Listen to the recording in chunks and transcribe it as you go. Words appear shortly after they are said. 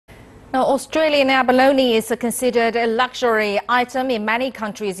Now, Australian abalone is considered a luxury item in many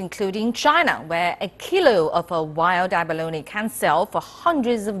countries, including China, where a kilo of a wild abalone can sell for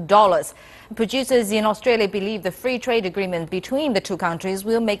hundreds of dollars. Producers in Australia believe the free trade agreement between the two countries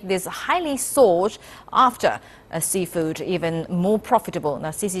will make this highly sought after seafood even more profitable. Now,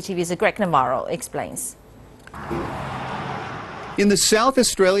 CCTV's Greg Navarro explains. In the South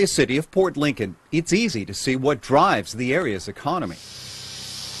Australia city of Port Lincoln, it's easy to see what drives the area's economy.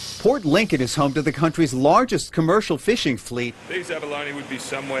 Port Lincoln is home to the country's largest commercial fishing fleet. These abalone would be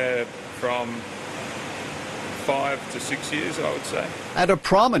somewhere from 5 to 6 years, I would say. And a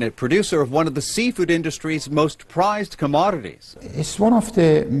prominent producer of one of the seafood industry's most prized commodities. It's one of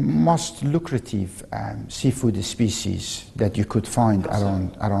the most lucrative seafood species that you could find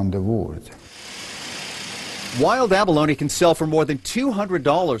around the world. Wild abalone can sell for more than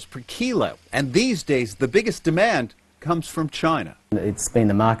 $200 per kilo, and these days the biggest demand comes from China. It's been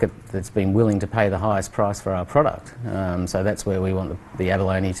the market that's been willing to pay the highest price for our product, so that's where we want the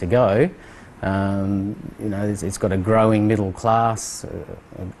abalone to go. It's got a growing middle class,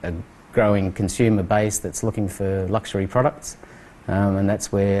 a growing consumer base that's looking for luxury products, and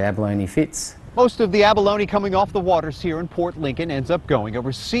that's where abalone fits. Most of the abalone coming off the waters here in Port Lincoln ends up going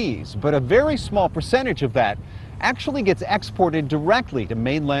overseas, but a very small percentage of that actually gets exported directly to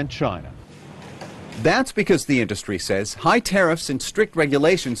mainland China. That's because the industry says high tariffs and strict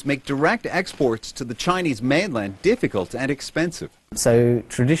regulations make direct exports to the Chinese mainland difficult and expensive. So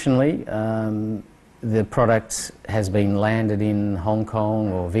traditionally, the product has been landed in Hong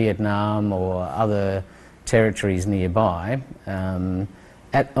Kong or Vietnam or other territories nearby on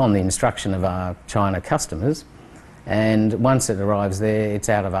the instruction of our China customers. And once it arrives there, it's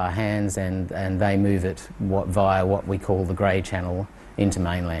out of our hands and they move it via what we call the grey channel into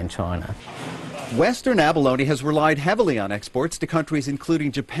mainland China. Western abalone has relied heavily on exports to countries including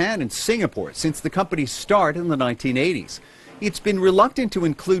Japan and Singapore since the company's start in the 1980s. It's been reluctant to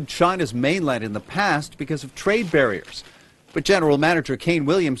include China's mainland in the past because of trade barriers. But General Manager Kane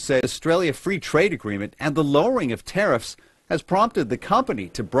Williams says Australia Free Trade Agreement and the lowering of tariffs has prompted the company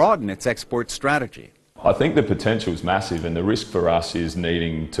to broaden its export strategy. I think the potential is massive, and the risk for us is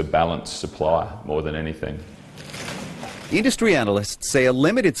needing to balance supply more than anything. Industry analysts say a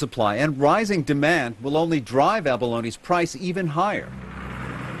limited supply and rising demand will only drive abalone's price even higher.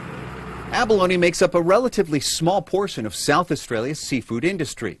 Abalone makes up a relatively small portion of South Australia's seafood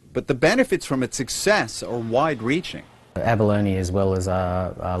industry, but the benefits from its success are wide-reaching. Abalone, as well as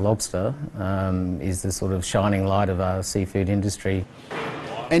our lobster, is the sort of shining light of our seafood industry.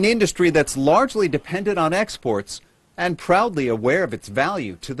 An industry that's largely dependent on exports and proudly aware of its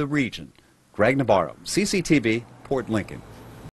value to the region. Greg Navarro, CCTV, Port Lincoln.